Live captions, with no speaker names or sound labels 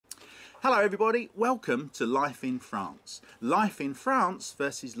Hello everybody, welcome to Life in France. Life in France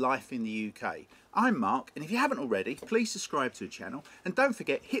versus life in the UK. I'm Mark, and if you haven't already, please subscribe to the channel and don't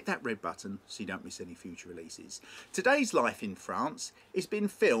forget, hit that red button so you don't miss any future releases. Today's Life in France is being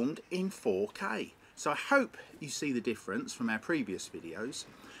filmed in 4K, so I hope you see the difference from our previous videos.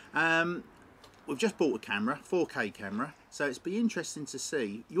 We've just bought a camera, 4K camera, so it's be interesting to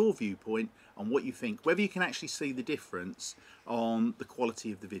see your viewpoint on what you think, whether you can actually see the difference on the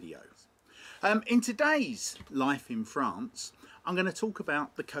quality of the videos. In today's Life in France, I'm going to talk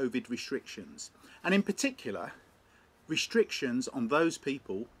about the COVID restrictions, and in particular, restrictions on those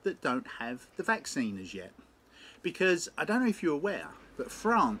people that don't have the vaccine as yet. Because I don't know if you're aware, but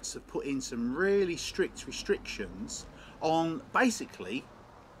France have put in some really strict restrictions on basically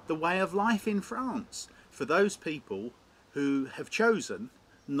the way of life in France for those people who have chosen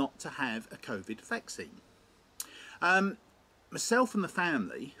not to have a COVID vaccine. Myself and the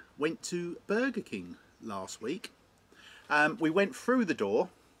family went to Burger King last week. We went through the door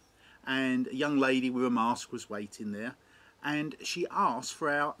and a young lady with a mask was waiting there, and she asked for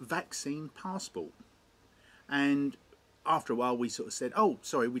our vaccine passport. And after a while we sort of said, "Oh,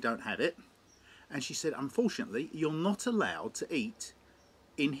 sorry, we don't have it." And she said, "Unfortunately, you're not allowed to eat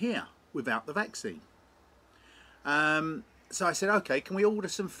in here without the vaccine." So I said, "Okay, can we order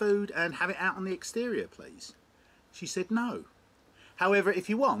some food and have it out on the exterior, please?" She said, "No. However, if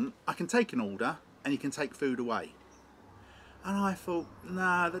you want, I can take an order and you can take food away." And I thought,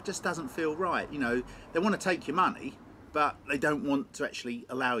 nah, that just doesn't feel right. You know, they want to take your money, but they don't want to actually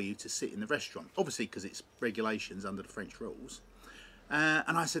allow you to sit in the restaurant. Obviously, because it's regulations under the French rules.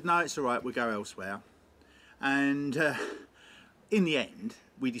 And I said, "No, it's all right, we'll go elsewhere." And in the end,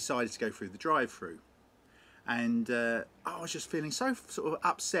 we decided to go through the drive-through. And I was just feeling so sort of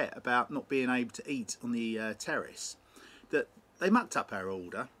upset about not being able to eat on the terrace that they mucked up our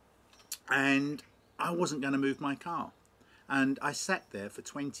order, and I wasn't going to move my car. And I sat there for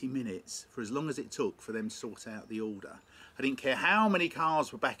 20 minutes, for as long as it took for them to sort out the order. I didn't care how many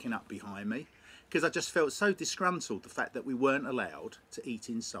cars were backing up behind me, because I just felt so disgruntled the fact that we weren't allowed to eat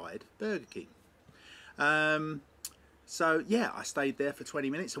inside Burger King. So yeah, I stayed there for 20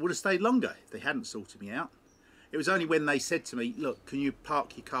 minutes. I would have stayed longer if they hadn't sorted me out. It was only when they said to me, "Look, can you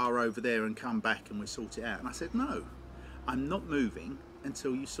park your car over there and come back and we'll sort it out?" And I said, "No, I'm not moving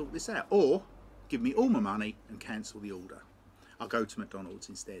until you sort this out. Or give me all my money and cancel the order. I'll go to McDonald's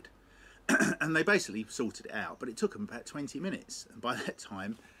instead." And they basically sorted it out, but it took them about 20 minutes. And by that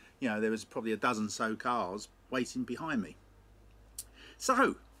time, you know, there was probably a dozen so cars waiting behind me.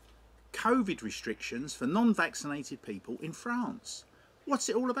 So, COVID restrictions for non-vaccinated people in France. What's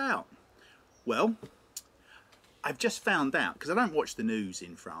it all about? Well, I've just found out, because I don't watch the news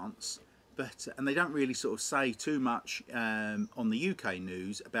in France, and they don't really sort of say too much on the UK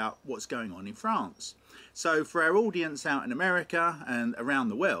news about what's going on in France. So for our audience out in America and around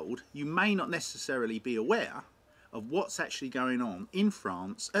the world, you may not necessarily be aware of what's actually going on in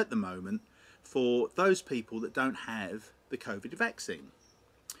France at the moment for those people that don't have the COVID vaccine.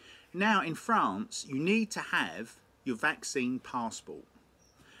 Now in France, you need to have your vaccine passport.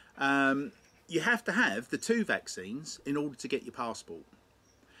 You have to have the 2 vaccines in order to get your passport.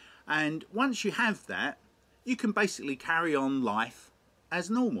 And once you have that, you can basically carry on life as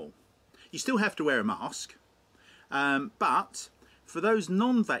normal. You still have to wear a mask, but for those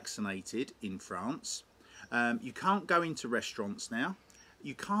non-vaccinated in France, you can't go into restaurants now.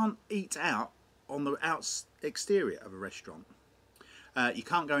 You can't eat out on the exterior of a restaurant. You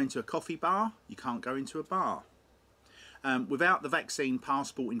can't go into a coffee bar. You can't go into a bar. Without the vaccine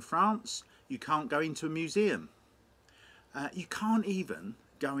passport in France, you can't go into a museum. You can't even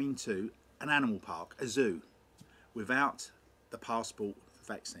go into an animal park, a zoo, without the passport for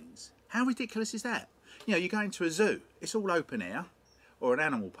vaccines. How ridiculous is that? You know, you go into a zoo, it's all open air, or an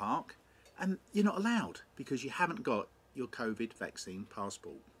animal park, and you're not allowed because you haven't got your COVID vaccine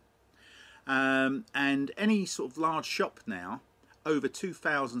passport. And any sort of large shop now, over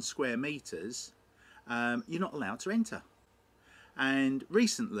 2,000 square meters, you're not allowed to enter. And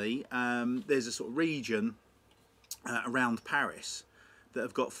recently there's a sort of region around Paris that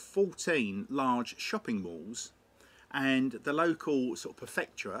have got 14 large shopping malls, and the local sort of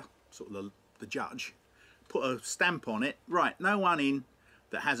prefecture, sort of the judge, put a stamp on it, right, no one in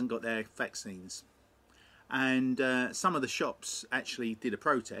that hasn't got their vaccines. And some of the shops actually did a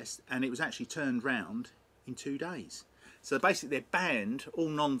protest, and it was actually turned round in 2 days. So basically they banned all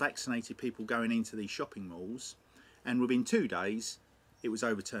non-vaccinated people going into these shopping malls, and within 2 days it was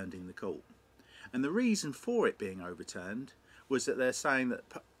overturned in the court. And the reason for it being overturned was that they're saying that,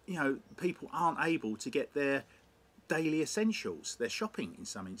 you know, people aren't able to get their daily essentials. They're shopping in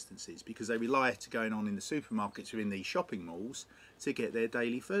some instances because they rely to going on in the supermarkets or in these shopping malls to get their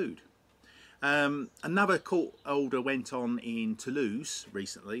daily food. Another court order went on in Toulouse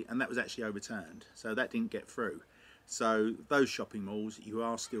recently, and that was actually overturned, so that didn't get through. So those shopping malls, you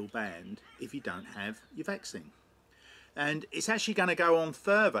are still banned if you don't have your vaccine. And it's actually going to go on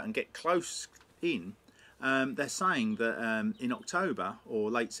further and get close in. They're saying that in October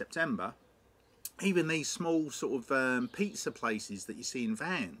or late September, even these small sort of pizza places that you see in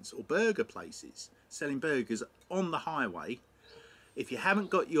vans, or burger places selling burgers on the highway, if you haven't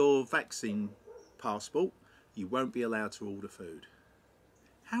got your vaccine passport, you won't be allowed to order food.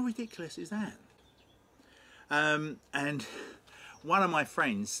 How ridiculous is that? And one of my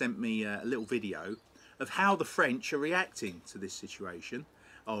friends sent me a little video of how the French are reacting to this situation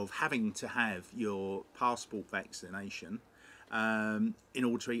of having to have your passport vaccination in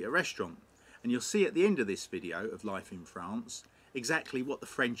order to eat at a restaurant. And you'll see at the end of this video of Life in France exactly what the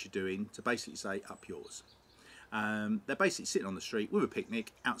French are doing to basically say, up yours. They're basically sitting on the street with a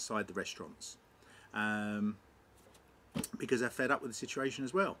picnic outside the restaurants because they're fed up with the situation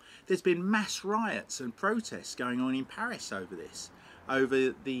as well. There's been mass riots and protests going on in Paris over this,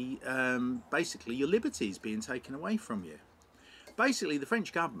 over the basically your liberties being taken away from you. Basically, the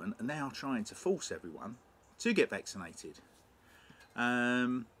French government are now trying to force everyone to get vaccinated.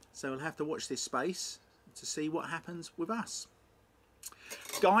 So we'll have to watch this space to see what happens with us.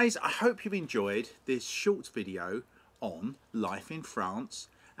 Guys, I hope you've enjoyed this short video on life in France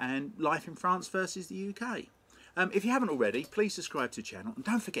and life in France versus the UK. If you haven't already, please subscribe to the channel and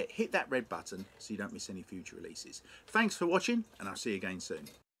don't forget, hit that red button so you don't miss any future releases. Thanks for watching, and I'll see you again soon.